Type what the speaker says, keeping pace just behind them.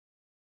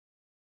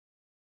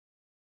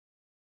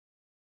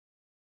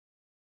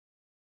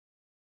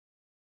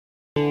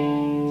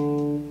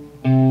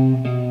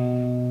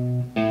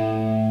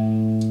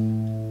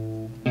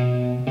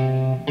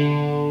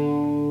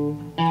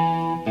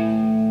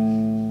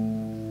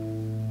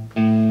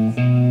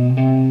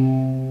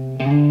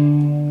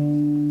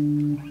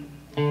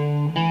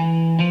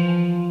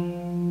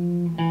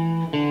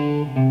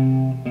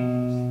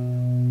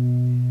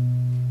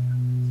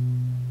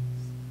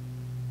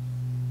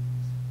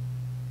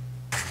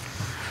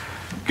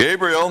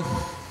Gabriel.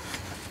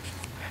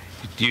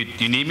 Do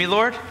you need me,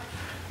 Lord?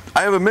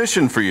 I have a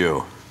mission for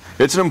you.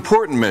 It's an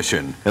important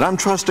mission, and I'm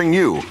trusting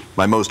you,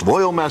 my most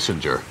loyal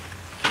messenger.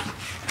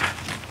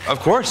 Of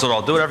course, Lord.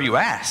 I'll do whatever you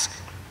ask.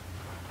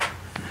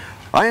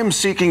 I am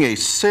seeking a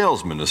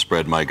salesman to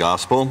spread my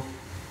gospel.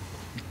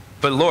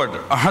 But Lord,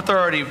 aren't there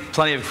already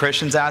plenty of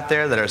Christians out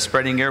there that are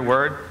spreading your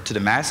word to the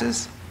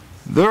masses?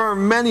 There are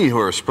many who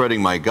are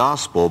spreading my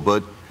gospel,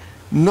 but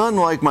none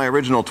like my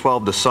original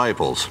 12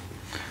 disciples.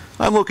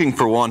 I'm looking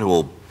for one who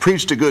will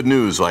preach the good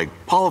news like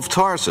Paul of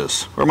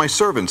Tarsus or my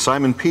servant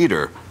Simon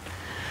Peter.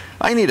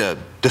 I need a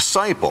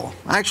disciple,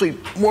 actually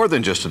more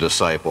than just a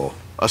disciple,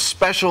 a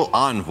special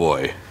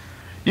envoy.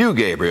 You,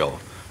 Gabriel,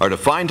 are to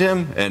find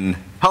him and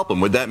help him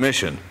with that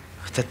mission.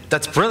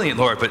 That's brilliant,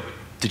 Lord, but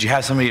did you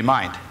have somebody in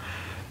mind?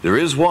 There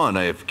is one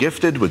I have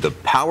gifted with the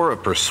power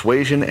of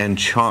persuasion and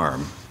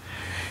charm.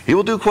 He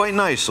will do quite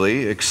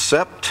nicely,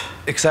 except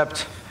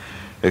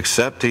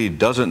he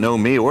doesn't know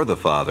me or the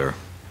Father.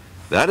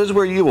 That is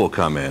where you will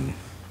come in.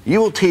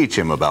 You will teach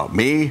him about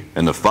me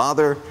and the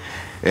Father,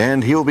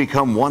 and he will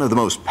become one of the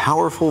most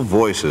powerful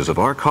voices of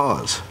our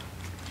cause.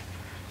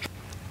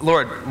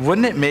 Lord,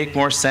 wouldn't it make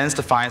more sense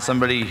to find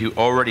somebody who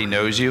already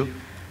knows you?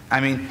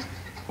 I mean,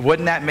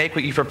 wouldn't that make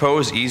what you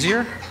propose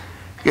easier?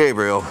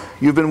 Gabriel,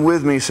 you've been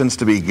with me since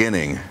the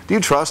beginning. Do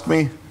you trust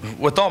me?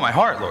 With all my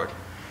heart, Lord.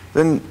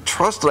 Then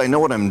trust that I know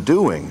what I'm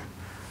doing.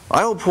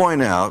 I will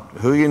point out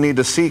who you need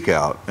to seek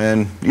out,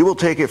 and you will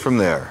take it from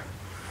there.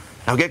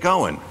 Now get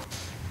going.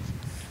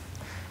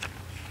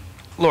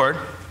 Lord?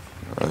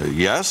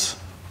 Yes?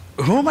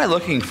 Who am I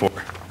looking for?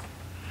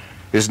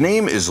 His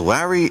name is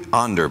Larry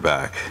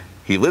Onderbach.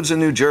 He lives in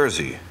New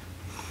Jersey.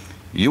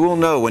 You will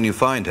know when you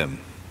find him.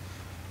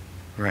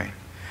 Right.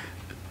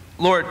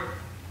 Lord,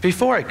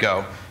 before I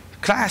go,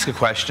 can I ask a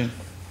question?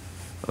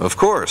 Of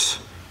course.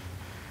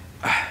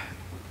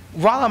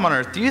 While I'm on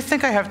Earth, do you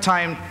think I have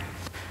time?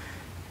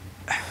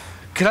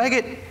 Could I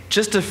get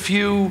just a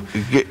few...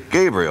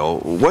 Gabriel,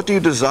 what do you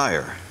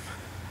desire?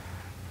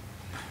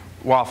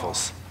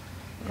 Waffles.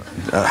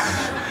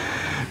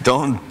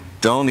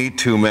 Don't eat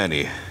too many.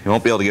 You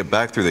won't be able to get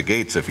back through the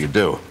gates if you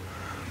do.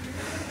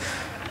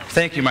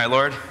 Thank you, my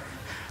Lord.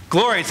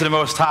 Glory to the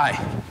Most High.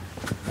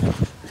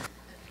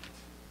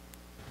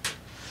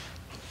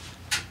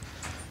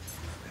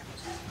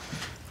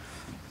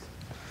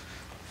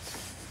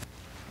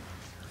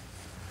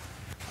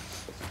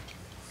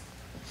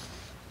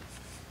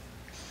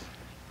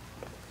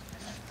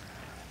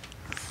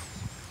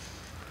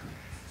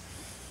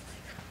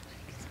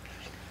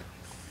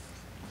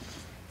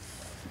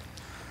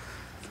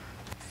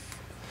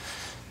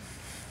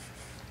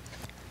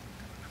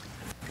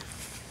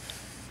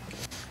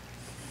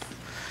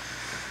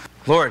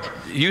 Lord,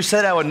 you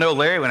said I would know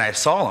Larry when I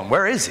saw him.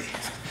 Where is he?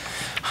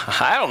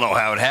 I don't know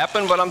how it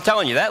happened, but I'm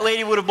telling you, that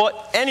lady would have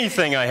bought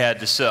anything I had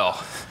to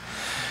sell.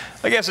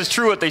 I guess it's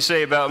true what they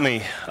say about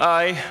me.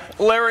 I,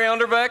 Larry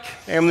Onderbach,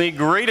 am the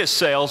greatest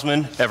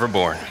salesman ever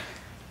born.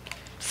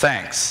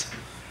 Thanks.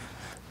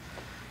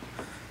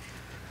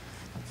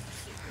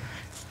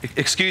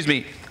 Excuse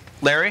me,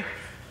 Larry?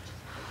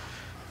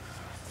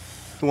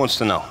 Who wants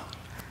to know?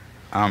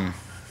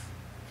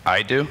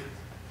 I do.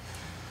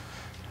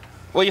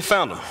 Well, you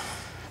found him.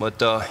 But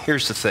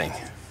here's the thing.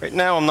 Right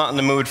now, I'm not in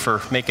the mood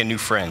for making new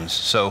friends,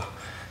 so...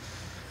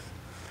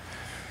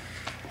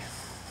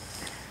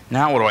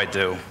 Now what do I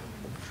do?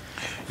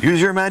 Use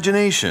your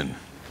imagination.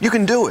 You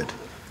can do it.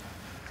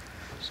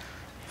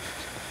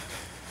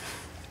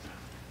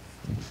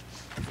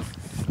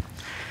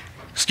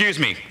 Excuse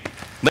me,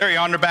 Larry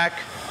Onderbach,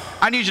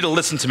 I need you to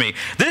listen to me.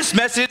 This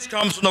message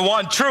comes from the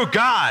one true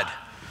God.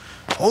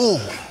 Oh,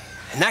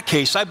 in that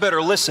case, I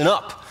better listen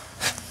up.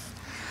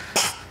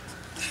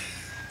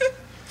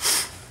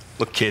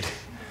 Look, kid,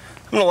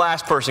 I'm the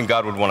last person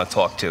God would want to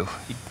talk to.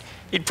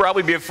 He'd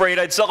probably be afraid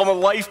I'd sell him a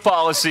life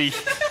policy.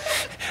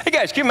 Hey,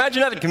 guys, can you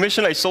imagine having a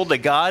commission I sold to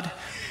God?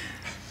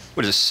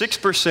 What is a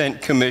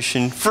 6%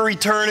 commission for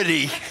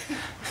eternity?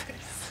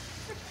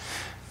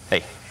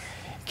 Hey,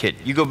 kid,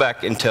 you go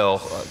back and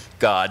tell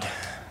God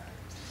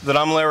that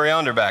I'm Larry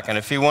Onderbach, and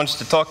if he wants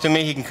to talk to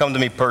me, he can come to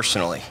me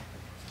personally.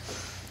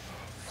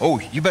 Oh,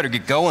 you better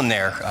get going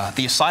there.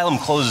 The asylum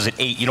closes at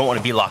 8. You don't want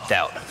to be locked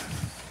out.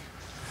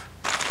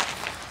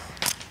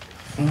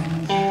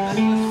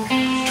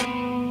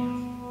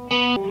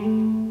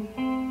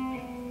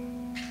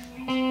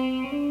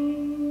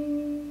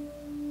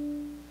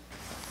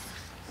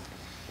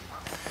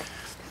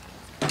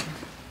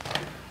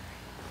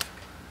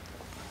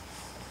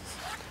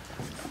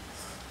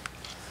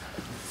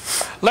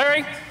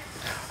 Larry,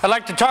 I'd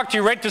like to talk to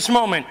you right this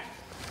moment.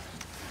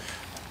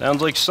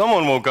 Sounds like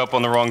someone woke up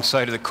on the wrong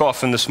side of the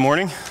coffin this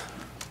morning.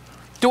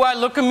 Do I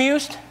look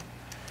amused?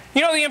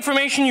 You know the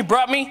information you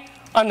brought me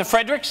on the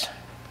Fredericks?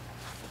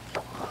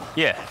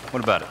 Yeah,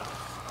 what about it?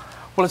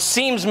 Well, it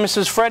seems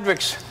Mrs.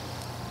 Fredericks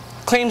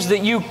claims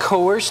that you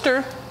coerced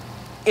her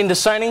into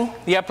signing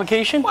the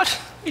application. What?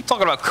 What are you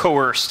talking about,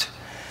 coerced?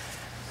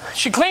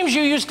 She claims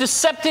you used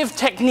deceptive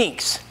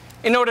techniques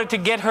in order to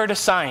get her to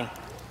sign.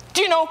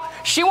 Do you know,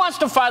 she wants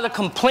to file a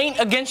complaint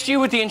against you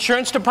with the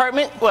insurance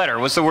department? Let her.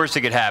 What's the worst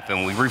that could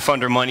happen? We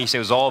refund her money, say it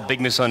was all a big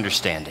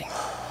misunderstanding.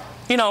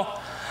 You know,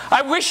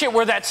 I wish it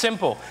were that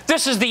simple.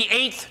 This is the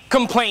 8th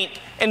complaint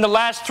in the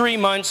last 3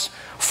 months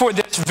for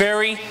this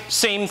very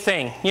same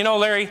thing. You know,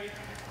 Larry,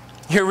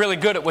 you're really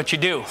good at what you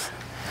do.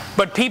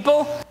 But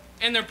people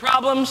and their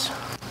problems,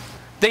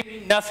 they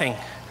mean nothing.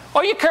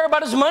 All you care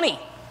about is money.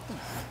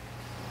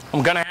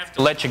 I'm gonna have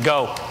to let you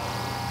go.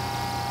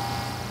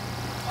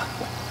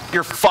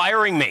 You're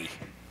firing me.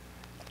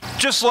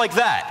 Just like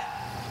that.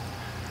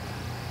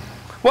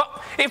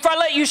 Well, if I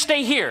let you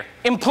stay here,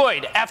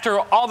 employed, after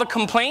all the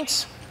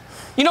complaints,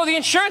 you know, the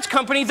insurance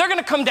company, they're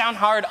gonna come down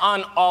hard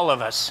on all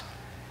of us.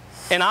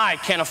 And I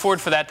can't afford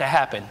for that to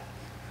happen.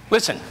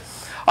 Listen,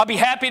 I'll be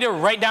happy to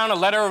write down a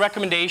letter of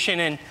recommendation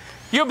and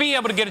you'll be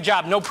able to get a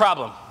job, no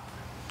problem.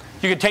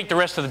 You can take the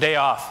rest of the day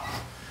off.